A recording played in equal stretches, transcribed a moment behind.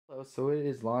So it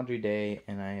is laundry day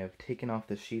and I have taken off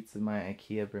the sheets of my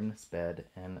IKEA Brimnes bed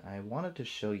and I wanted to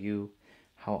show you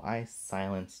how I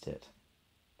silenced it.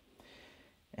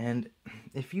 And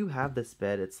if you have this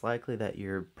bed, it's likely that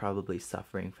you're probably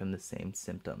suffering from the same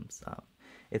symptoms.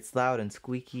 It's loud and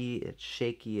squeaky, it's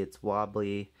shaky, it's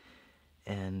wobbly,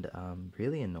 and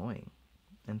really annoying.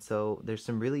 And so there's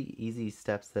some really easy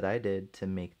steps that I did to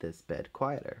make this bed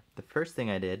quieter. The first thing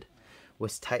I did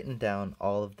was tighten down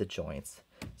all of the joints.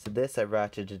 So this I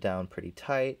ratcheted down pretty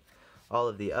tight. All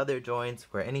of the other joints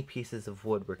where any pieces of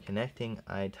wood were connecting,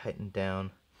 I tightened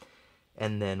down.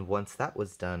 And then once that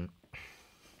was done,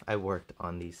 I worked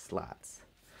on these slats.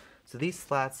 So these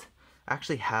slats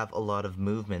actually have a lot of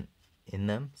movement in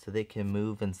them, so they can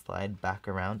move and slide back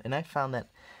around. And I found that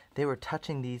they were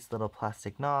touching these little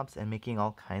plastic knobs and making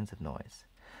all kinds of noise.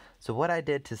 So what I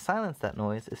did to silence that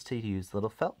noise is to use little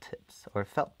felt tips or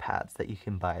felt pads that you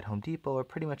can buy at Home Depot or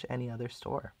pretty much any other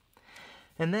store.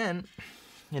 And then,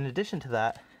 in addition to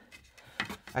that,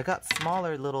 I got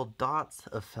smaller little dots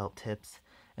of felt tips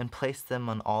and placed them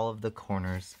on all of the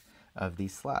corners of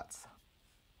these slats.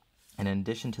 And in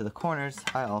addition to the corners,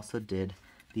 I also did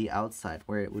the outside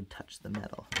where it would touch the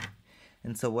metal.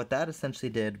 And so what that essentially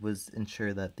did was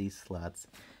ensure that these slats,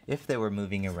 if they were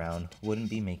moving around, wouldn't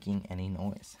be making any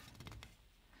noise.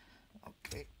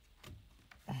 Okay.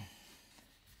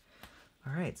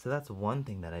 Alright, so that's one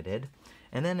thing that I did.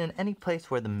 And then in any place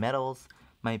where the metals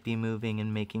might be moving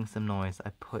and making some noise, I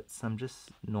put some just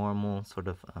normal sort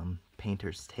of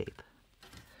painter's tape.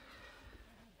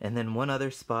 And then one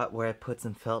other spot where I put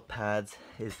some felt pads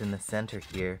is in the center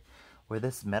here, where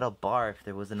this metal bar, if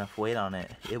there was enough weight on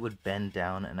it, it would bend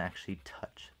down and actually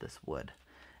touch this wood.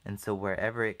 And so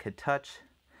wherever it could touch,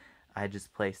 I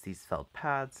just placed these felt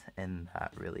pads, and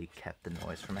that really kept the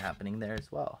noise from happening there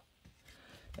as well.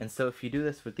 And so if you do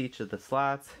this with each of the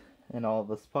slats and all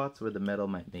the spots where the metal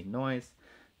might make noise,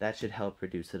 that should help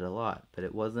reduce it a lot, but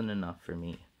it wasn't enough for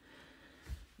me.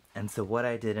 And so what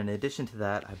I did in addition to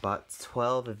that, I bought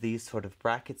 12 of these sort of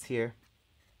brackets here,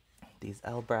 these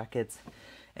L brackets,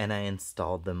 and I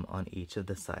installed them on each of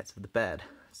the sides of the bed.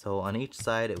 So on each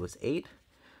side it was 8,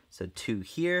 so 2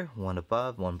 here, 1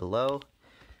 above, 1 below,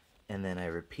 and then I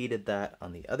repeated that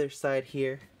on the other side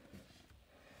here,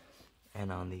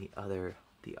 and on the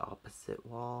opposite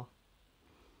wall.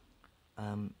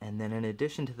 And then in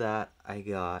addition to that, I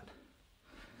got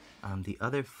the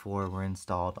other 4 were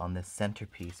installed on this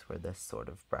centerpiece where this sort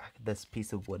of bracket, this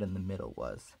piece of wood in the middle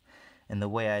was. And the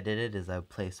way I did it is I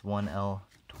placed 1 L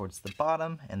towards the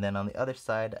bottom, and then on the other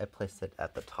side I placed it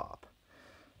at the top.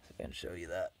 So I can show you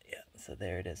that. Yeah, so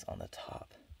there it is on the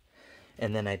top.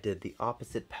 And then I did the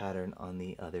opposite pattern on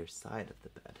the other side of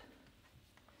the bed.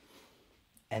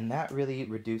 And that really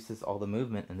reduces all the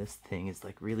movement, and this thing is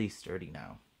like really sturdy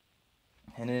now.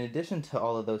 And in addition to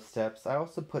all of those steps, I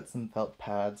also put some felt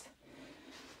pads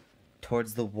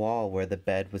towards the wall where the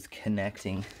bed was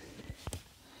connecting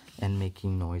and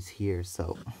making noise here.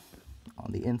 So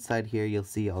on the inside here, you'll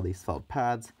see all these felt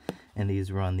pads, and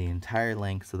these run the entire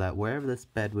length so that wherever this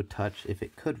bed would touch, if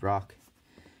it could rock,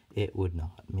 it would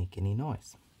not make any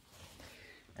noise.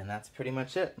 And that's pretty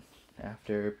much it.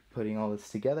 After putting all this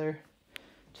together, it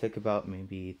took about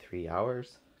maybe 3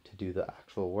 hours to do the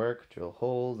actual work, drill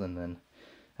holes, and then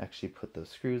actually put those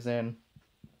screws in.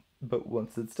 But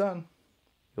once it's done,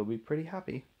 you'll be pretty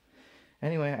happy.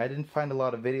 Anyway, I didn't find a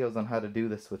lot of videos on how to do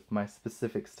this with my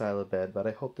specific style of bed, but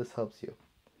I hope this helps you.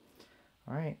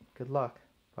 Alright, good luck.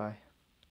 Bye.